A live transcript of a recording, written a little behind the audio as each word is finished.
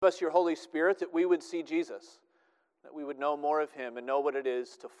Give us your Holy Spirit that we would see Jesus, that we would know more of him and know what it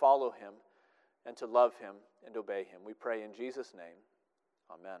is to follow him and to love him and obey him. We pray in Jesus' name.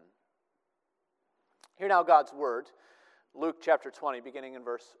 Amen. Hear now God's word, Luke chapter 20, beginning in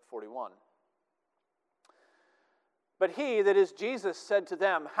verse 41. But he, that is Jesus, said to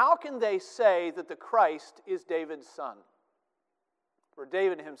them, "How can they say that the Christ is David's son? For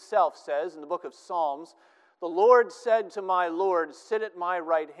David himself says in the book of Psalms, 'The Lord said to my Lord, sit at my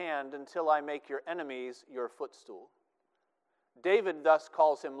right hand until I make your enemies your footstool.' David thus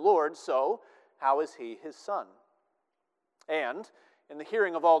calls him Lord, so how is he his son?" And in the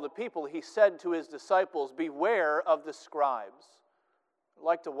hearing of all the people, he said to his disciples, "Beware of the scribes, who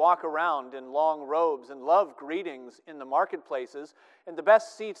like to walk around in long robes and love greetings in the marketplaces and the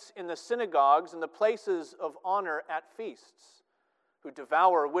best seats in the synagogues and the places of honor at feasts, who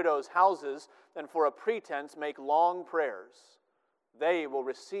devour widows' houses and for a pretense make long prayers. They will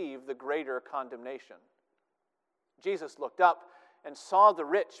receive the greater condemnation." Jesus looked up and saw the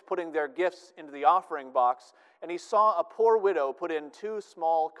rich putting their gifts into the offering box, and he saw a poor widow put in 2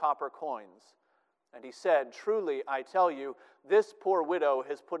 small copper coins. And he said, "Truly, I tell you, this poor widow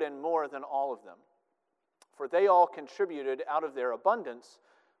has put in more than all of them. For they all contributed out of their abundance,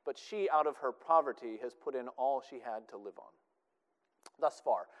 but she out of her poverty has put in all she had to live on." Thus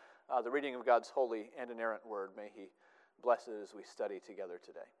far, the reading of God's holy and inerrant word. May he bless it as we study together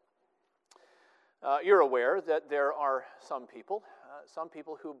today. You're aware that there are some people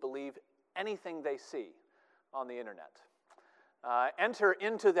who believe anything they see on the internet. Enter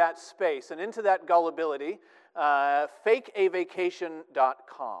into that space and into that gullibility,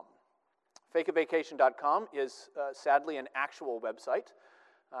 fakeavacation.com. Fakeavacation.com is sadly an actual website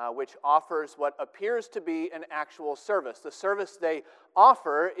which offers what appears to be an actual service. The service they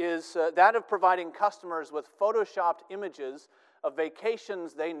offer is that of providing customers with photoshopped images of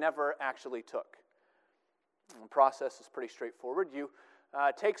vacations they never actually took. The process is pretty straightforward. You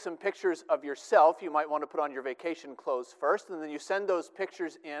take some pictures of yourself. You might want to put on your vacation clothes first, and then you send those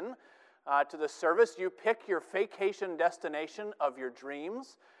pictures in to the service. You pick your vacation destination of your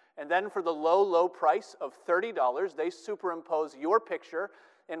dreams, and then for the low, low price of $30, they superimpose your picture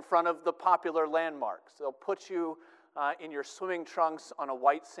in front of the popular landmarks. They'll put you in your swimming trunks on a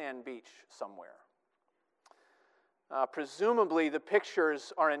white sand beach somewhere. Presumably, the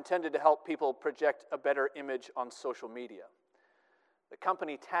pictures are intended to help people project a better image on social media. The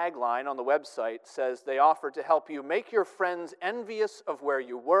company tagline on the website says they offer to help you make your friends envious of where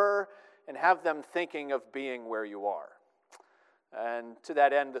you were and have them thinking of being where you are. And to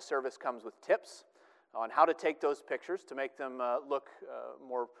that end, the service comes with tips on how to take those pictures to make them look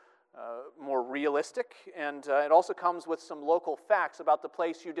more realistic. And it also comes with some local facts about the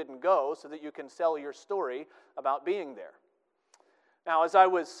place you didn't go so that you can sell your story about being there. Now, as I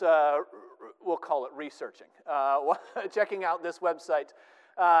was, we'll call it researching, checking out this website,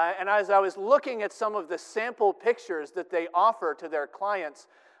 and as I was looking at some of the sample pictures that they offer to their clients,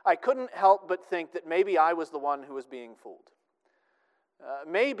 I couldn't help but think that maybe I was the one who was being fooled.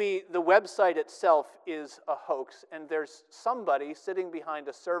 Maybe the website itself is a hoax, and there's somebody sitting behind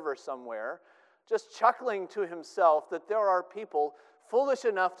a server somewhere just chuckling to himself that there are people foolish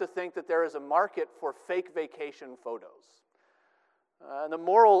enough to think that there is a market for fake vacation photos. And the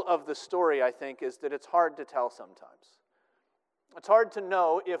moral of the story, I think, is that it's hard to tell sometimes. It's hard to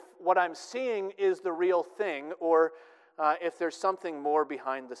know if what I'm seeing is the real thing or if there's something more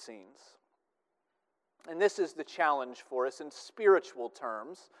behind the scenes. And this is the challenge for us in spiritual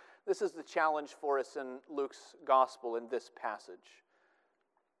terms. This is the challenge for us in Luke's gospel in this passage.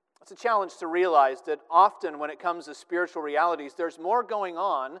 It's a challenge to realize that often when it comes to spiritual realities, there's more going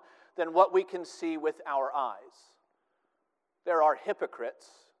on than what we can see with our eyes. There are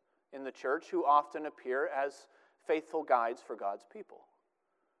hypocrites in the church who often appear as faithful guides for God's people.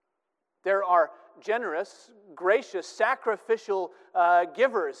 There are generous, gracious, sacrificial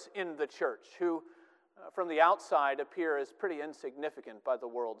givers in the church who from the outside appear as pretty insignificant by the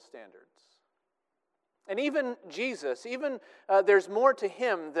world's standards. And even Jesus, there's more to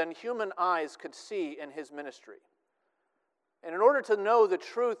him than human eyes could see in his ministry. And in order to know the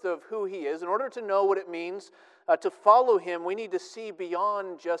truth of who he is, in order to know what it means to follow him, we need to see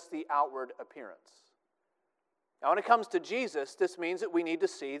beyond just the outward appearance. Now, when it comes to Jesus, this means that we need to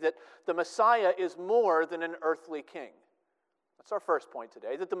see that the Messiah is more than an earthly king. That's our first point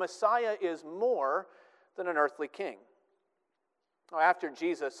today, that the Messiah is more than an earthly king. Now, after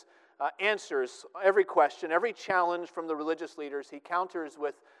Jesus answers every question, every challenge from the religious leaders, he counters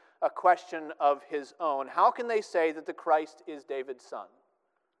with a question of his own. How can they say that the Christ is David's son?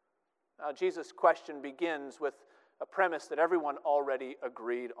 Jesus' question begins with a premise that everyone already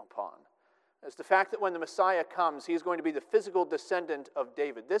agreed upon. It's the fact that when the Messiah comes, he's going to be the physical descendant of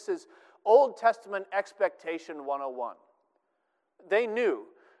David. This is Old Testament expectation 101. They knew.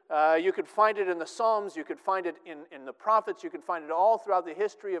 You could find it in the Psalms, you could find it in the prophets, you could find it all throughout the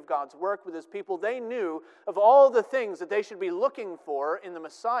history of God's work with his people. They knew of all the things that they should be looking for in the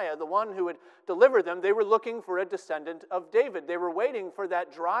Messiah, the one who would deliver them. They were looking for a descendant of David. They were waiting for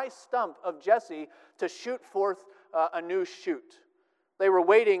that dry stump of Jesse to shoot forth a new shoot. They were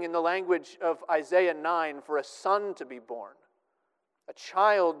waiting, in the language of Isaiah 9, for a son to be born, a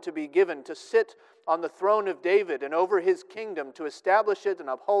child to be given, to sit on the throne of David and over his kingdom, to establish it and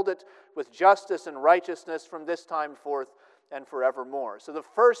uphold it with justice and righteousness from this time forth and forevermore. So the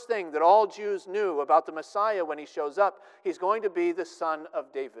first thing that all Jews knew about the Messiah when he shows up, he's going to be the son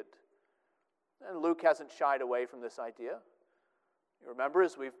of David. And Luke hasn't shied away from this idea. You remember,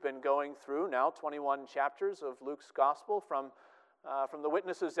 as we've been going through now 21 chapters of Luke's gospel, from the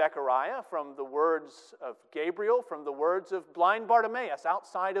witness of Zechariah, from the words of Gabriel, from the words of blind Bartimaeus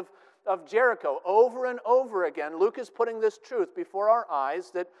outside of Jericho. Over and over again, Luke is putting this truth before our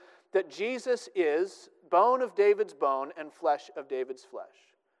eyes that Jesus is bone of David's bone and flesh of David's flesh.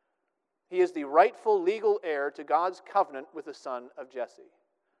 He is the rightful legal heir to God's covenant with the son of Jesse.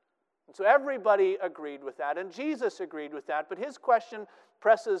 And so everybody agreed with that, and Jesus agreed with that, but his question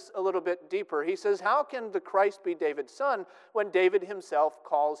presses a little bit deeper. He says, how can the Christ be David's son when David himself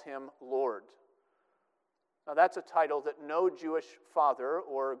calls him Lord? Now that's a title that no Jewish father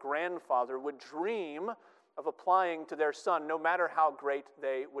or grandfather would dream of applying to their son, no matter how great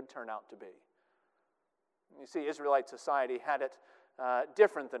they would turn out to be. You see, Israelite society had it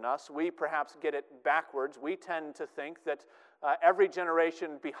different than us. We perhaps get it backwards. We tend to think that every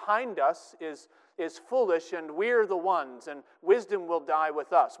generation behind us is foolish and we're the ones and wisdom will die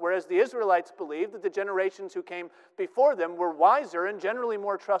with us. Whereas the Israelites believed that the generations who came before them were wiser and generally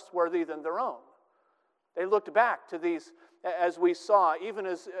more trustworthy than their own. They looked back to these, as we saw, even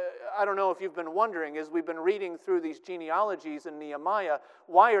as, I don't know if you've been wondering, as we've been reading through these genealogies in Nehemiah,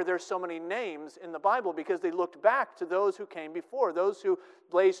 why are there so many names in the Bible? Because they looked back to those who came before, those who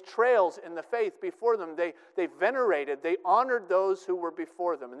blazed trails in the faith before them. They venerated, they honored those who were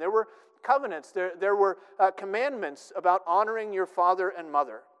before them. And there were covenants, there were commandments about honoring your father and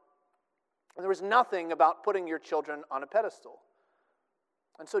mother. And there was nothing about putting your children on a pedestal.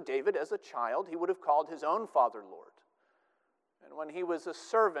 And so David, as a child, he would have called his own father Lord. And when he was a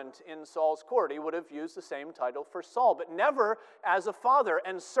servant in Saul's court, he would have used the same title for Saul, but never as a father,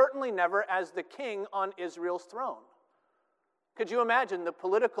 and certainly never as the king on Israel's throne. Could you imagine the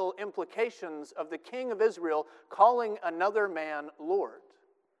political implications of the king of Israel calling another man Lord?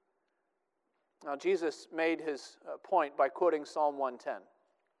 Now, Jesus made his point by quoting Psalm 110.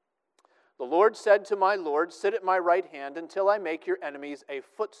 The Lord said to my Lord, sit at my right hand until I make your enemies a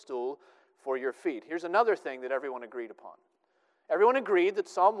footstool for your feet. Here's another thing that everyone agreed upon. Everyone agreed that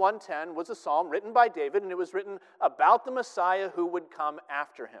Psalm 110 was a psalm written by David, and it was written about the Messiah who would come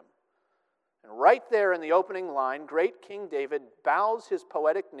after him. And right there in the opening line, great King David bows his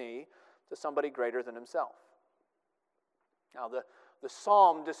poetic knee to somebody greater than himself. Now, the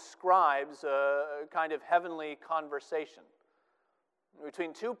psalm describes a kind of heavenly conversation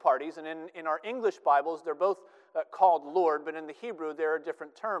between two parties, and in our English Bibles, they're both called Lord, but in the Hebrew, there are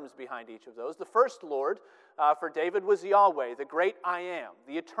different terms behind each of those. The first Lord for David was Yahweh, the great I Am,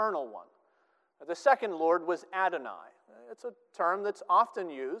 the eternal one. The second Lord was Adonai. It's a term that's often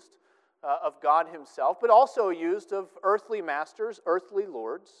used of God himself, but also used of earthly masters, earthly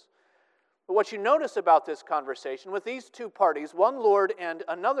lords. But what you notice about this conversation with these two parties, one Lord and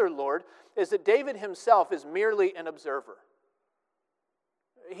another Lord, is that David himself is merely an observer.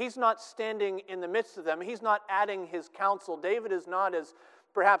 He's not standing in the midst of them. He's not adding his counsel. David is not, as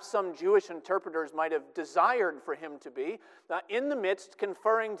perhaps some Jewish interpreters might have desired for him to be, in the midst,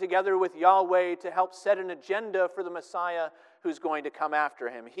 conferring together with Yahweh to help set an agenda for the Messiah who's going to come after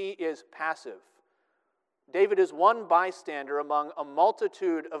him. He is passive. David is one bystander among a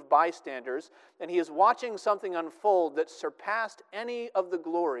multitude of bystanders, and he is watching something unfold that surpassed any of the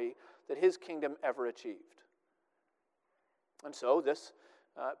glory that his kingdom ever achieved. And so this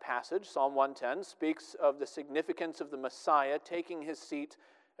passage, Psalm 110, speaks of the significance of the Messiah taking his seat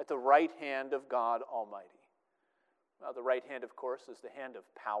at the right hand of God Almighty. The right hand, of course, is the hand of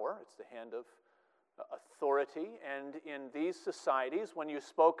power. It's the hand of authority. And in these societies, when you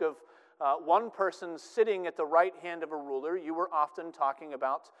spoke of one person sitting at the right hand of a ruler, you were often talking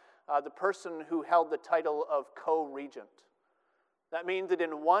about the person who held the title of co-regent. That meant that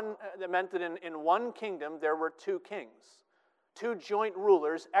in one kingdom there were two kings. Two joint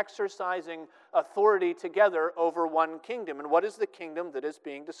rulers exercising authority together over one kingdom. And what is the kingdom that is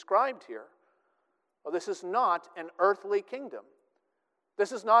being described here? Well, this is not an earthly kingdom.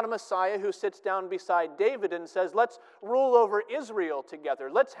 This is not a Messiah who sits down beside David and says, let's rule over Israel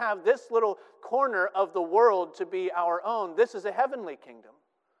together. Let's have this little corner of the world to be our own. This is a heavenly kingdom.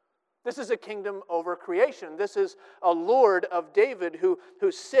 This is a kingdom over creation. This is a Lord of David who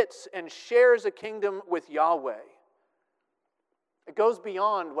sits and shares a kingdom with Yahweh. It goes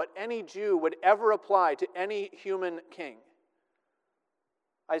beyond what any Jew would ever apply to any human king.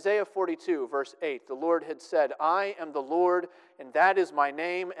 Isaiah 42, verse 8, the Lord had said, I am the Lord, and that is my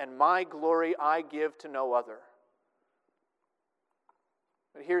name, and my glory I give to no other.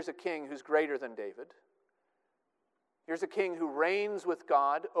 But here's a king who's greater than David. Here's a king who reigns with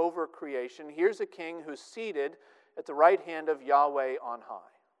God over creation. Here's a king who's seated at the right hand of Yahweh on high.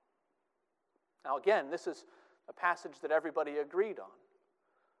 Now again, this is a passage that everybody agreed on.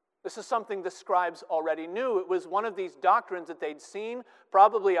 This is something the scribes already knew. It was one of these doctrines that they'd seen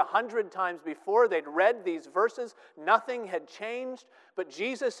probably 100 times before. They'd read these verses. Nothing had changed, but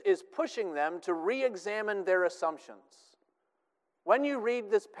Jesus is pushing them to re-examine their assumptions. When you read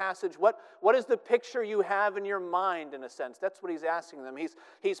this passage, what is the picture you have in your mind, in a sense? That's what he's asking them.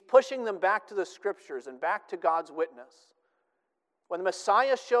 He's pushing them back to the Scriptures and back to God's witness. When the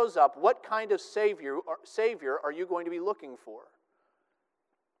Messiah shows up, what kind of Savior are you going to be looking for?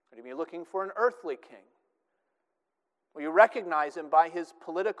 Are you looking for an earthly king? Will you recognize him by his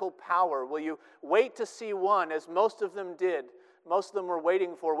political power? Will you wait to see one, as most of them did, most of them were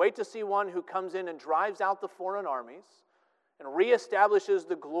waiting for, wait to see one who comes in and drives out the foreign armies and reestablishes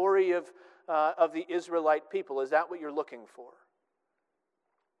the glory of the Israelite people? Is that what you're looking for?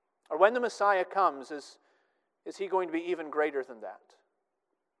 Or when the Messiah comes, is he going to be even greater than that?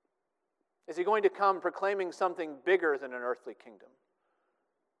 Is he going to come proclaiming something bigger than an earthly kingdom?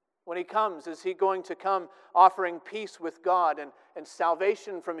 When he comes, is he going to come offering peace with God and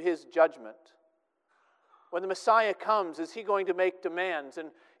salvation from his judgment? When the Messiah comes, is he going to make demands? And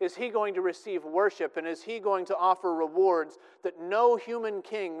is he going to receive worship? And is he going to offer rewards that no human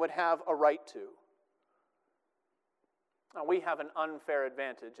king would have a right to? Now, we have an unfair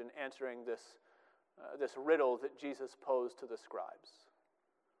advantage in answering this riddle that Jesus posed to the scribes.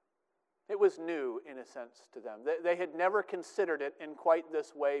 It was new, in a sense, to them. They had never considered it in quite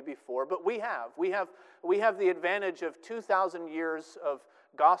this way before, but we have. We have the advantage of 2,000 years of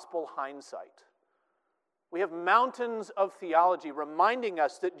gospel hindsight. We have mountains of theology reminding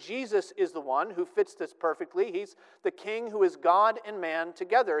us that Jesus is the one who fits this perfectly. He's the king who is God and man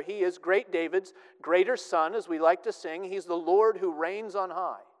together. He is great David's greater son, as we like to sing. He's the Lord who reigns on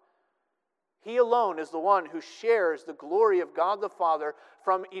high. He alone is the one who shares the glory of God the Father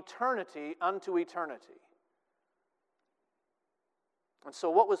from eternity unto eternity. And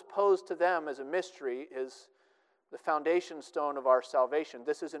so what was posed to them as a mystery is the foundation stone of our salvation.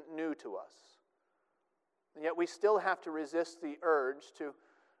 This isn't new to us. And yet we still have to resist the urge to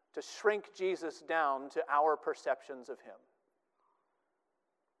shrink Jesus down to our perceptions of him.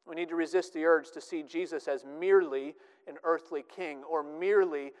 We need to resist the urge to see Jesus as merely an earthly king or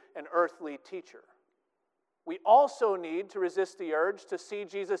merely an earthly teacher. We also need to resist the urge to see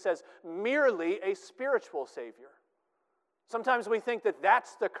Jesus as merely a spiritual Savior. Sometimes we think that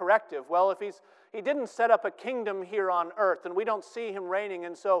that's the corrective. Well, if he didn't set up a kingdom here on earth and we don't see him reigning,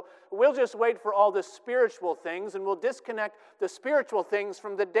 and so we'll just wait for all the spiritual things and we'll disconnect the spiritual things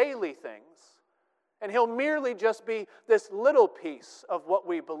from the daily things. And he'll merely just be this little piece of what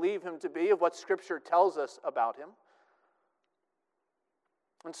we believe him to be, of what Scripture tells us about him.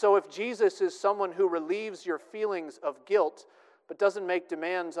 And so if Jesus is someone who relieves your feelings of guilt but doesn't make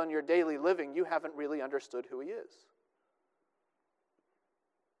demands on your daily living, you haven't really understood who he is.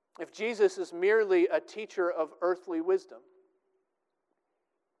 If Jesus is merely a teacher of earthly wisdom,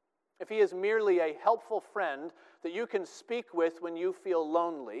 if he is merely a helpful friend that you can speak with when you feel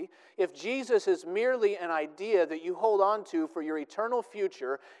lonely, if Jesus is merely an idea that you hold on to for your eternal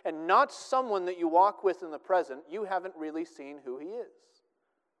future and not someone that you walk with in the present, you haven't really seen who he is.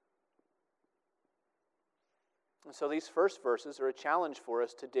 And so these first verses are a challenge for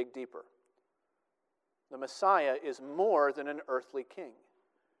us to dig deeper. The Messiah is more than an earthly king.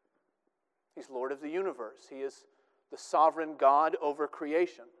 He's Lord of the universe. He is the sovereign God over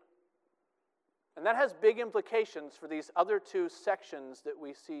creation. And that has big implications for these other two sections that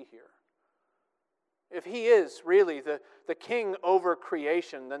we see here. If he is really the king over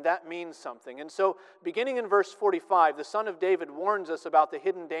creation, then that means something. And so, beginning in verse 45, the Son of David warns us about the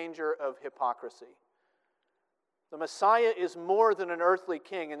hidden danger of hypocrisy. The Messiah is more than an earthly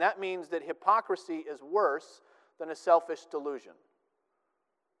king, and that means that hypocrisy is worse than a selfish delusion.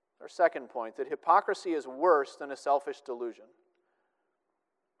 Our second point, that hypocrisy is worse than a selfish delusion.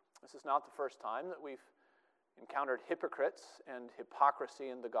 This is not the first time that we've encountered hypocrites and hypocrisy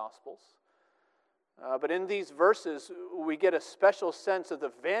in the Gospels. But in these verses, we get a special sense of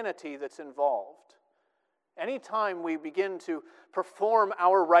the vanity that's involved. Anytime we begin to perform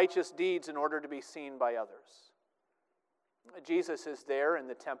our righteous deeds in order to be seen by others. Jesus is there in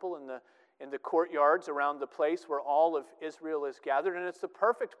the temple, in the courtyards around the place where all of Israel is gathered, and it's the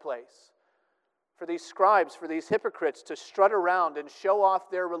perfect place for these scribes, for these hypocrites to strut around and show off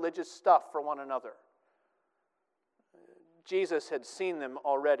their religious stuff for one another. Jesus had seen them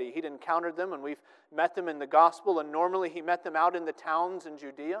already. He'd encountered them, and we've met them in the gospel, and normally he met them out in the towns in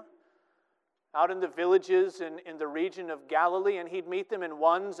Judea, out in the villages in the region of Galilee, and he'd meet them in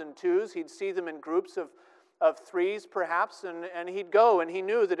ones and twos. He'd see them in groups of threes, perhaps, and he'd go, and he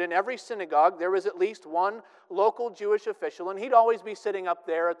knew that in every synagogue there was at least one local Jewish official, and he'd always be sitting up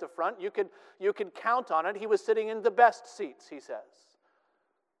there at the front. You could count on it. He was sitting in the best seats, he says.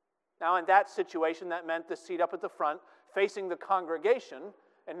 Now, in that situation, that meant the seat up at the front, facing the congregation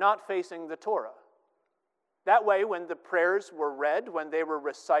and not facing the Torah. That way, when the prayers were read, when they were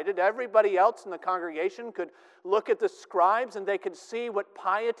recited, everybody else in the congregation could look at the scribes and they could see what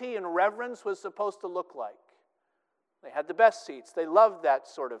piety and reverence was supposed to look like. They had the best seats. They loved that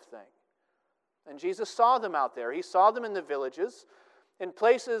sort of thing. And Jesus saw them out there. He saw them in the villages, in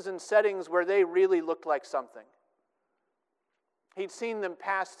places and settings where they really looked like something. He'd seen them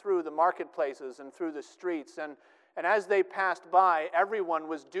pass through the marketplaces and through the streets, and as they passed by, everyone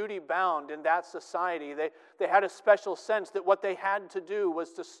was duty-bound in that society. They had a special sense that what they had to do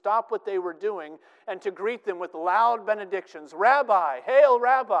was to stop what they were doing and to greet them with loud benedictions. Rabbi, hail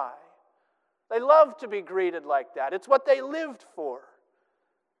Rabbi. They loved to be greeted like that. It's what they lived for.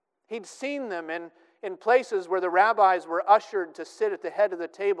 He'd seen them in places where the rabbis were ushered to sit at the head of the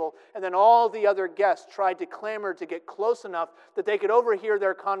table, and then all the other guests tried to clamor to get close enough that they could overhear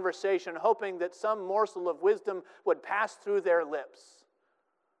their conversation, hoping that some morsel of wisdom would pass through their lips.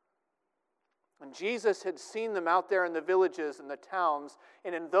 And Jesus had seen them out there in the villages and the towns,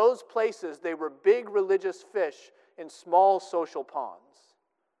 and in those places they were big religious fish in small social ponds.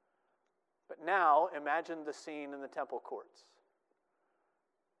 But now, imagine the scene in the temple courts.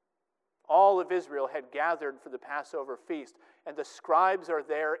 All of Israel had gathered for the Passover feast, and the scribes are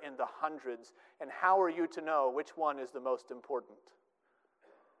there in the hundreds. And how are you to know which one is the most important?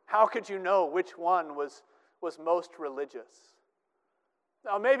 How could you know which one was most religious?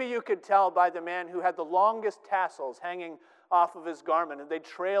 Now, maybe you could tell by the man who had the longest tassels hanging off of his garment, and they'd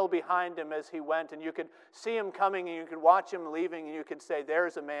trail behind him as he went, and you could see him coming, and you could watch him leaving, and you could say,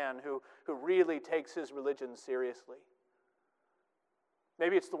 there's a man who really takes his religion seriously.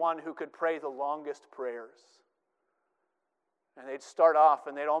 Maybe it's the one who could pray the longest prayers. And they'd start off,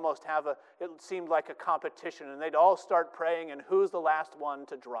 and they'd almost have it seemed like a competition, and they'd all start praying, and who's the last one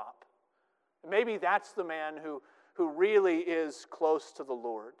to drop? And maybe that's the man who really is close to the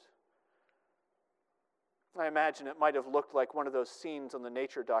Lord. I imagine it might have looked like one of those scenes on the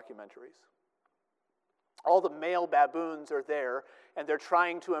nature documentaries. All the male baboons are there, and they're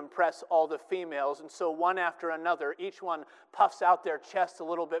trying to impress all the females, and so one after another, each one puffs out their chest a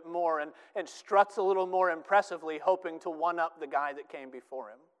little bit more and struts a little more impressively, hoping to one-up the guy that came before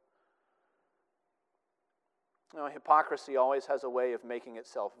him. You know, hypocrisy always has a way of making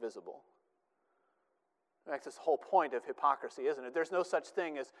itself visible. That's the whole point of hypocrisy, isn't it? There's no such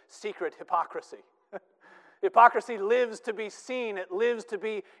thing as secret hypocrisy. Hypocrisy lives to be seen. It lives to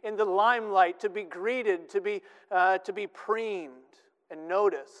be in the limelight, to be greeted, to be preened and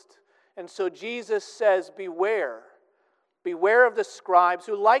noticed. And so Jesus says, beware. Beware of the scribes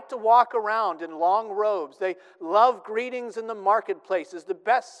who like to walk around in long robes. They love greetings in the marketplaces, the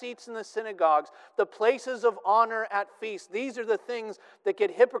best seats in the synagogues, the places of honor at feasts. These are the things that get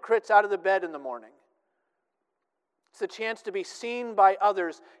hypocrites out of the bed in the morning. It's the chance to be seen by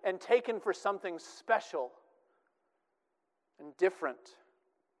others and taken for something special and different.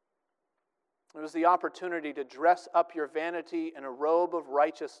 It was the opportunity to dress up your vanity in a robe of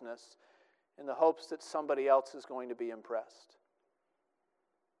righteousness in the hopes that somebody else is going to be impressed.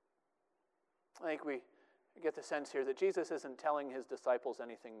 I think we get the sense here that Jesus isn't telling his disciples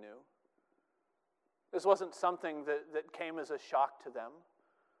anything new. This wasn't something that came as a shock to them.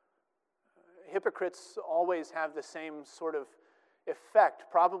 Hypocrites always have the same sort of effect.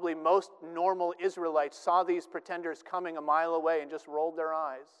 Probably most normal Israelites saw these pretenders coming a mile away and just rolled their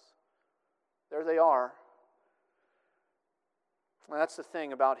eyes. There they are. And that's the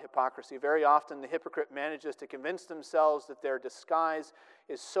thing about hypocrisy. Very often the hypocrite manages to convince themselves that their disguise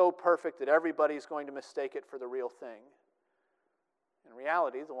is so perfect that everybody's going to mistake it for the real thing. In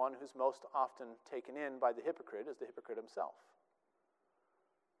reality, the one who's most often taken in by the hypocrite is the hypocrite himself.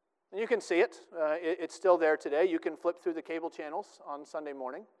 And you can see it. It's still there today. You can flip through the cable channels on Sunday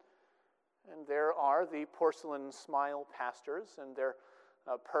morning, and there are the porcelain smile pastors in their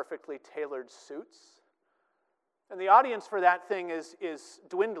perfectly tailored suits. And the audience for that thing is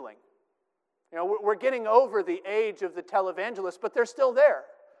dwindling. You know, we're getting over the age of the televangelists, but they're still there.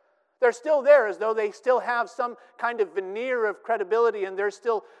 They're still there as though they still have some kind of veneer of credibility, and they're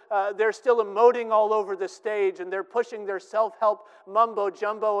still emoting all over the stage, and they're pushing their self-help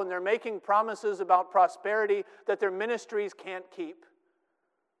mumbo-jumbo, and they're making promises about prosperity that their ministries can't keep.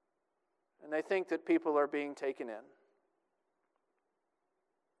 And they think that people are being taken in.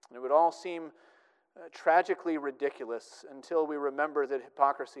 And it would all seem tragically ridiculous until we remember that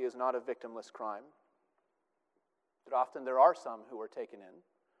hypocrisy is not a victimless crime. That often there are some who are taken in.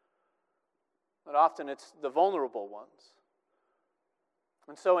 That often it's the vulnerable ones.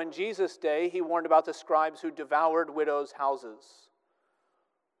 And so in Jesus' day, he warned about the scribes who devoured widows' houses.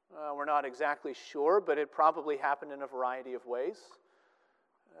 We're not exactly sure, but it probably happened in a variety of ways.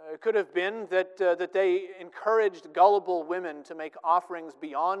 It could have been that they encouraged gullible women to make offerings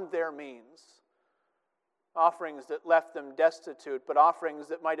beyond their means. Offerings that left them destitute, but offerings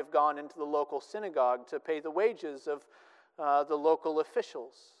that might have gone into the local synagogue to pay the wages of the local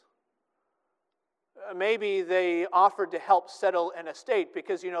officials. Maybe they offered to help settle an estate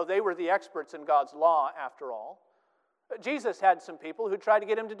because, they were the experts in God's law after all. Jesus had some people who tried to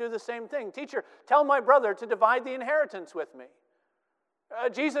get him to do the same thing. Teacher, tell my brother to divide the inheritance with me.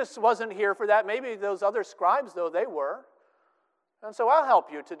 Jesus wasn't here for that. Maybe those other scribes, though, they were. And so I'll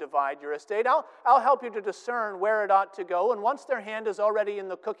help you to divide your estate. I'll help you to discern where it ought to go. And once their hand is already in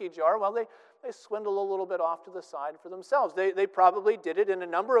the cookie jar, well, they swindle a little bit off to the side for themselves. They probably did it in a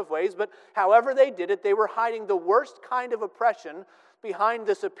number of ways, but however they did it, they were hiding the worst kind of oppression behind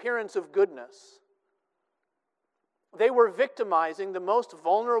this appearance of goodness. They were victimizing the most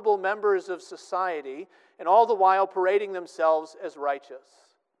vulnerable members of society, and all the while parading themselves as righteous.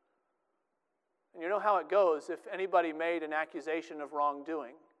 And you know how it goes if anybody made an accusation of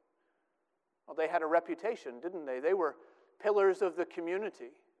wrongdoing. Well, they had a reputation, didn't they? They were pillars of the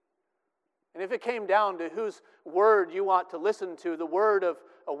community. And if it came down to whose word you ought to listen to, the word of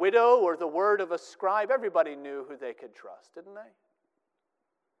a widow or the word of a scribe, everybody knew who they could trust, didn't they?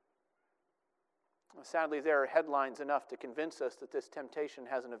 Well, sadly, there are headlines enough to convince us that this temptation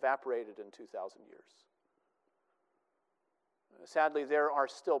hasn't evaporated in 2,000 years. Sadly, there are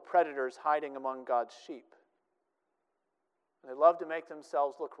still predators hiding among God's sheep. They love to make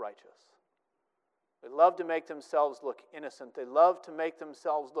themselves look righteous. They love to make themselves look innocent. They love to make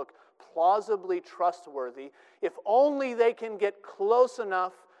themselves look plausibly trustworthy if only they can get close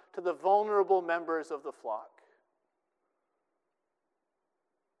enough to the vulnerable members of the flock.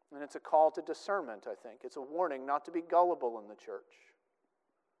 And it's a call to discernment, I think. It's a warning not to be gullible in the church.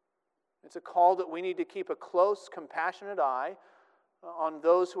 It's a call that we need to keep a close, compassionate eye on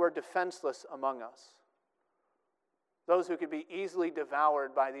those who are defenseless among us. Those who could be easily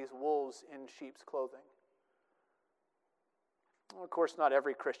devoured by these wolves in sheep's clothing. Well, of course, not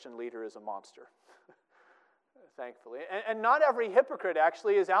every Christian leader is a monster, thankfully. And not every hypocrite,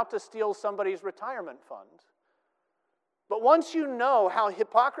 actually, is out to steal somebody's retirement fund. But once you know how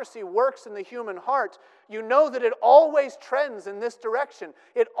hypocrisy works in the human heart, you know that it always trends in this direction.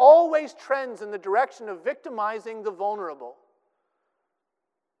 It always trends in the direction of victimizing the vulnerable.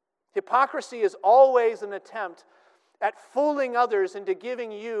 Hypocrisy is always an attempt at fooling others into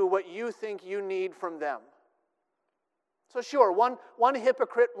giving you what you think you need from them. So sure, one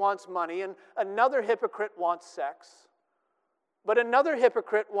hypocrite wants money and another hypocrite wants sex. But another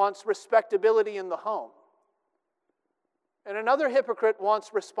hypocrite wants respectability in the home. And another hypocrite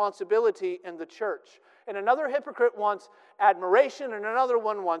wants responsibility in the church. And another hypocrite wants admiration, and another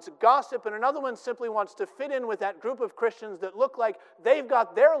one wants gossip, and another one simply wants to fit in with that group of Christians that look like they've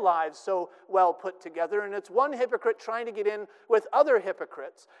got their lives so well put together. And it's one hypocrite trying to get in with other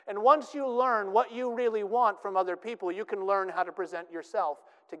hypocrites. And once you learn what you really want from other people, you can learn how to present yourself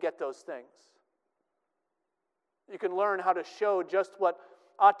to get those things. You can learn how to show just what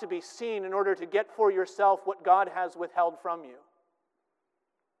ought to be seen in order to get for yourself what God has withheld from you.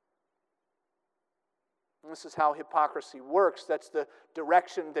 And this is how hypocrisy works. That's the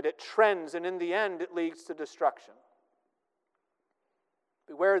direction that it trends, and in the end it leads to destruction.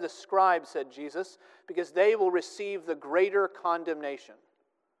 Beware the scribes, said Jesus, because they will receive the greater condemnation.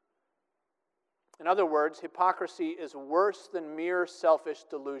 In other words, hypocrisy is worse than mere selfish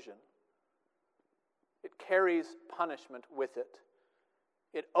delusion. It carries punishment with it.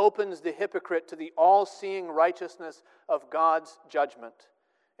 It opens the hypocrite to the all-seeing righteousness of God's judgment.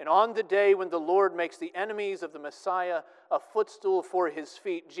 And on the day when the Lord makes the enemies of the Messiah a footstool for his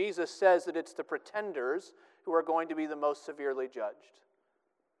feet, Jesus says that it's the pretenders who are going to be the most severely judged.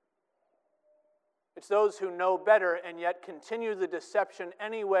 It's those who know better and yet continue the deception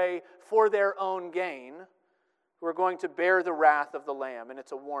anyway for their own gain who are going to bear the wrath of the Lamb, and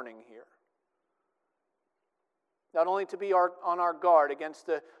it's a warning here. Not only to be on our guard against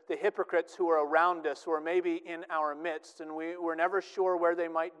the hypocrites who are around us, who are maybe in our midst, and we're never sure where they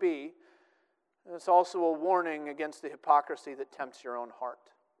might be. It's also a warning against the hypocrisy that tempts your own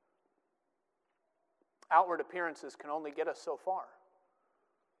heart. Outward appearances can only get us so far.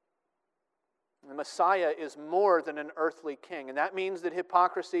 The Messiah is more than an earthly king, and that means that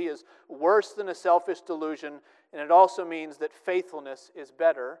hypocrisy is worse than a selfish delusion, and it also means that faithfulness is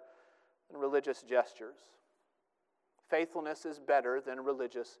better than religious gestures. Faithfulness is better than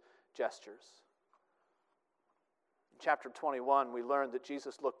religious gestures. In chapter 21, we learned that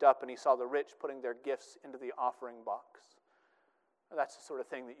Jesus looked up and he saw the rich putting their gifts into the offering box. That's the sort of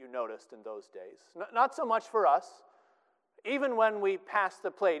thing that you noticed in those days. Not so much for us. Even when we passed the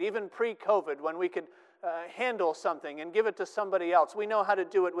plate, even pre-COVID, when we could handle something and give it to somebody else, we know how to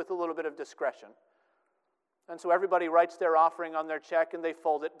do it with a little bit of discretion. And so everybody writes their offering on their check and they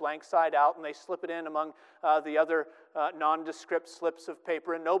fold it blank side out and they slip it in among the other nondescript slips of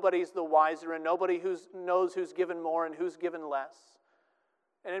paper, and nobody's the wiser and nobody knows who's given more and who's given less.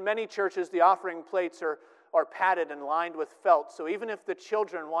 And in many churches, the offering plates are padded and lined with felt, so even if the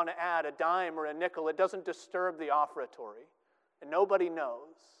children want to add a dime or a nickel, it doesn't disturb the offertory, and nobody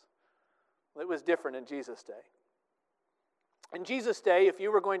knows. Well, it was different in Jesus' day. In Jesus' day, if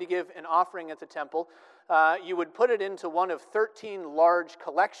you were going to give an offering at the temple, you would put it into one of 13 large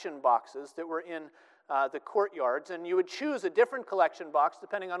collection boxes that were in the courtyards, and you would choose a different collection box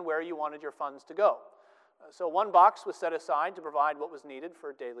depending on where you wanted your funds to go. So one box was set aside to provide what was needed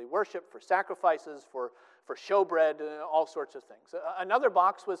for daily worship, for sacrifices, for showbread, all sorts of things. Another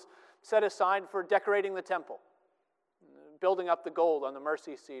box was set aside for decorating the temple, building up the gold on the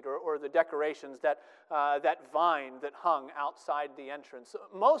mercy seat, or the decorations, that vine that hung outside the entrance.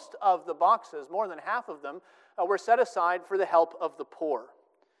 Most of the boxes, more than half of them, were set aside for the help of the poor.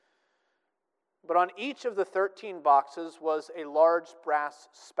 But on each of the 13 boxes was a large brass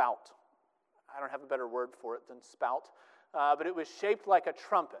spout. I don't have a better word for it than spout, but it was shaped like a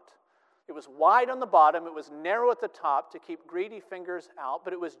trumpet. It was wide on the bottom, it was narrow at the top to keep greedy fingers out,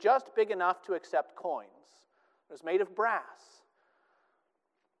 but it was just big enough to accept coins. It was made of brass.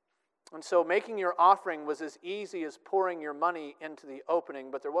 And so making your offering was as easy as pouring your money into the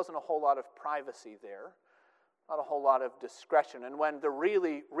opening, but there wasn't a whole lot of privacy there, not a whole lot of discretion. And when the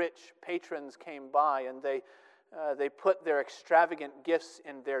really rich patrons came by and they put their extravagant gifts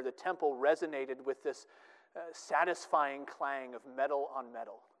in there, the temple resonated with this satisfying clang of metal on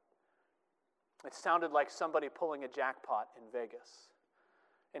metal. It sounded like somebody pulling a jackpot in Vegas.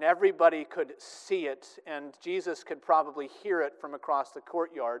 And everybody could see it, and Jesus could probably hear it from across the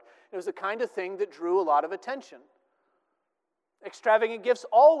courtyard. It was the kind of thing that drew a lot of attention. Extravagant gifts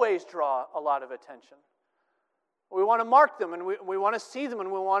always draw a lot of attention. We want to mark them, and we want to see them,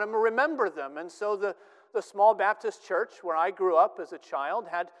 and we want to remember them. And so the small Baptist church where I grew up as a child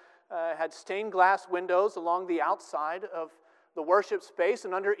had stained glass windows along the outside of the worship space,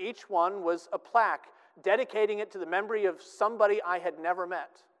 and under each one was a plaque dedicating it to the memory of somebody I had never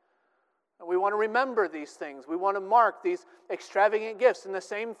met. And we want to remember these things. We want to mark these extravagant gifts. And the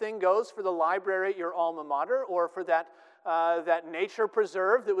same thing goes for the library at your alma mater, or for that nature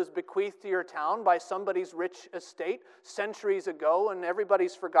preserve that was bequeathed to your town by somebody's rich estate centuries ago, and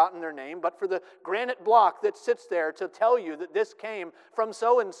everybody's forgotten their name, but for the granite block that sits there to tell you that this came from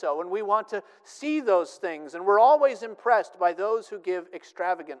so-and-so, and we want to see those things, and we're always impressed by those who give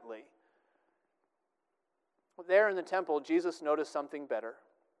extravagantly. There in the temple, Jesus noticed something better.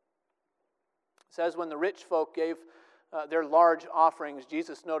 It says when the rich folk gave their large offerings,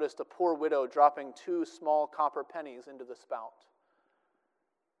 Jesus noticed a poor widow dropping 2 small copper pennies into the spout.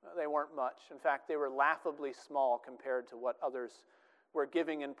 They weren't much. In fact, they were laughably small compared to what others were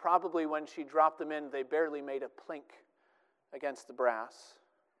giving, and probably when she dropped them in, they barely made a plink against the brass.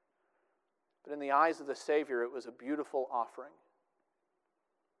 But in the eyes of the Savior, it was a beautiful offering.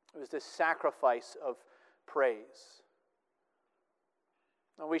 It was this sacrifice of praise.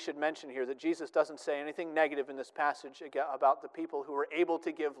 Now, we should mention here that Jesus doesn't say anything negative in this passage about the people who were able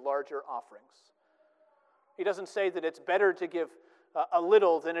to give larger offerings. He doesn't say that it's better to give a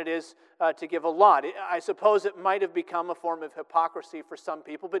little than it is to give a lot. I suppose it might have become a form of hypocrisy for some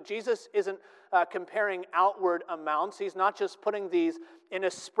people, but Jesus isn't comparing outward amounts. He's not just putting these in a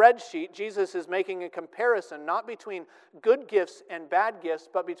spreadsheet. Jesus is making a comparison, not between good gifts and bad gifts,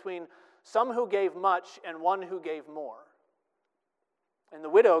 but between some who gave much and one who gave more. And the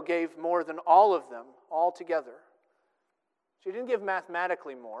widow gave more than all of them, all together. She didn't give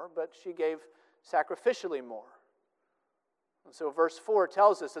mathematically more, but she gave sacrificially more. And so verse 4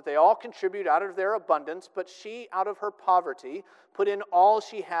 tells us that they all contribute out of their abundance, but she, out of her poverty, put in all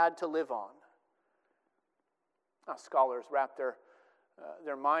she had to live on. Now, scholars wrap their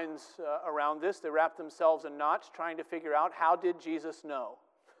minds around this. They wrap themselves in knots trying to figure out, how did Jesus know?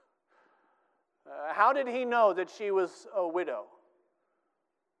 How did he know that she was a widow?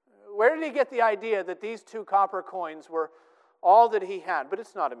 Where did he get the idea that these 2 copper coins were all that he had? But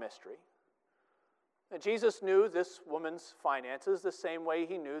it's not a mystery. Jesus knew this woman's finances the same way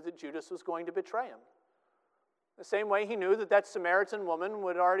he knew that Judas was going to betray him. The same way he knew that Samaritan woman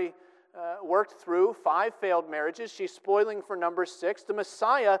would already worked through 5 failed marriages. She's spoiling for number 6. The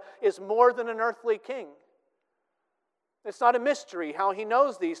Messiah is more than an earthly king. It's not a mystery how he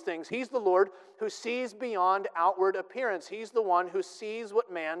knows these things. He's the Lord who sees beyond outward appearance. He's the one who sees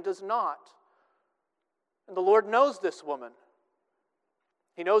what man does not. And the Lord knows this woman.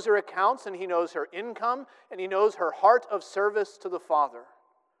 He knows her accounts, and he knows her income, and he knows her heart of service to the Father.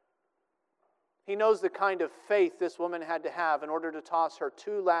 He knows the kind of faith this woman had to have in order to toss her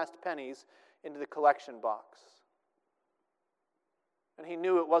 2 last pennies into the collection box. And he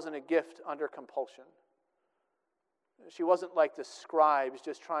knew it wasn't a gift under compulsion. She wasn't like the scribes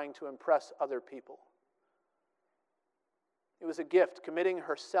just trying to impress other people. It was a gift, committing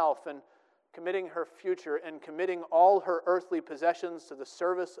herself and committing her future and committing all her earthly possessions to the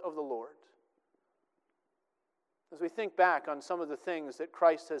service of the Lord. As we think back on some of the things that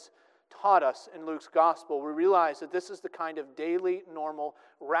Christ has taught us in Luke's gospel, we realize that this is the kind of daily, normal,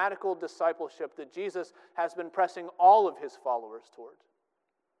 radical discipleship that Jesus has been pressing all of his followers toward.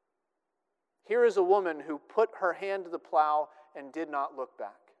 Here is a woman who put her hand to the plow and did not look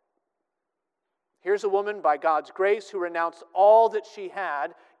back. Here's a woman, by God's grace, who renounced all that she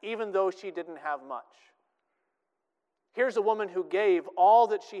had, even though she didn't have much. Here's a woman who gave all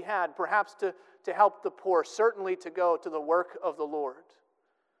that she had, perhaps to help the poor, certainly to go to the work of the Lord.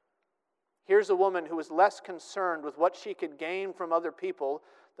 Here's a woman who was less concerned with what she could gain from other people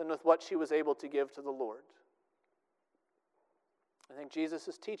than with what she was able to give to the Lord. I think Jesus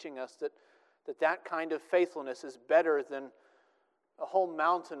is teaching us that kind of faithfulness is better than a whole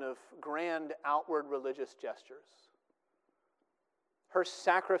mountain of grand outward religious gestures. Her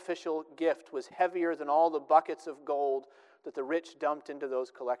sacrificial gift was heavier than all the buckets of gold that the rich dumped into those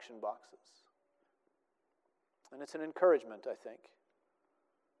collection boxes. And it's an encouragement, I think.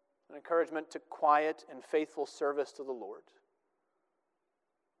 An encouragement to quiet and faithful service to the Lord.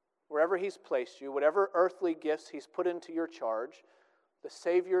 Wherever he's placed you, whatever earthly gifts he's put into your charge, the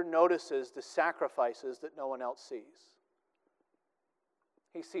Savior notices the sacrifices that no one else sees.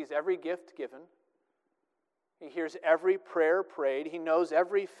 He sees every gift given. He hears every prayer prayed. He knows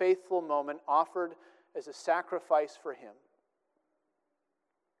every faithful moment offered as a sacrifice for him.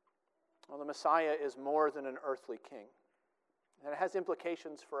 Well, the Messiah is more than an earthly king. And it has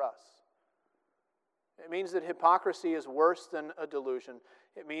implications for us. It means that hypocrisy is worse than a delusion.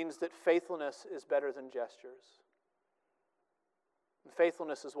 It means that faithfulness is better than gestures. And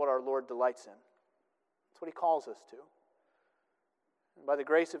faithfulness is what our Lord delights in. It's what he calls us to. And by the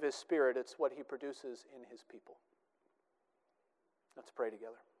grace of his Spirit, it's what he produces in his people. Let's pray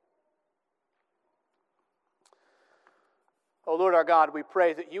together. O Lord our God, we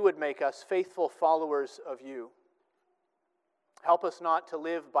pray that you would make us faithful followers of you. Help us not to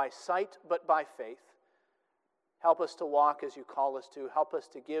live by sight, but by faith. Help us to walk as you call us to. Help us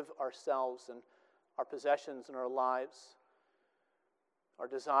to give ourselves and our possessions and our lives, our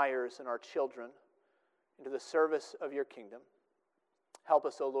desires and our children into the service of your kingdom. Help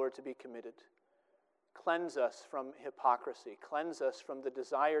us, O Lord, to be committed. Cleanse us from hypocrisy. Cleanse us from the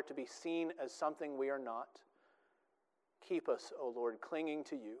desire to be seen as something we are not. Keep us, O Lord, clinging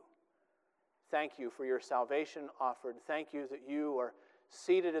to you. Thank you for your salvation offered. Thank you that you are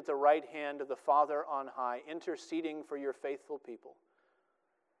seated at the right hand of the Father on high, interceding for your faithful people.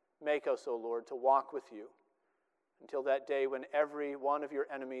 Make us, O Lord, to walk with you until that day when every one of your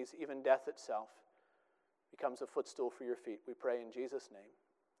enemies, even death itself, becomes a footstool for your feet. We pray in Jesus' name.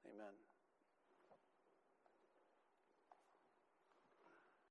 Amen.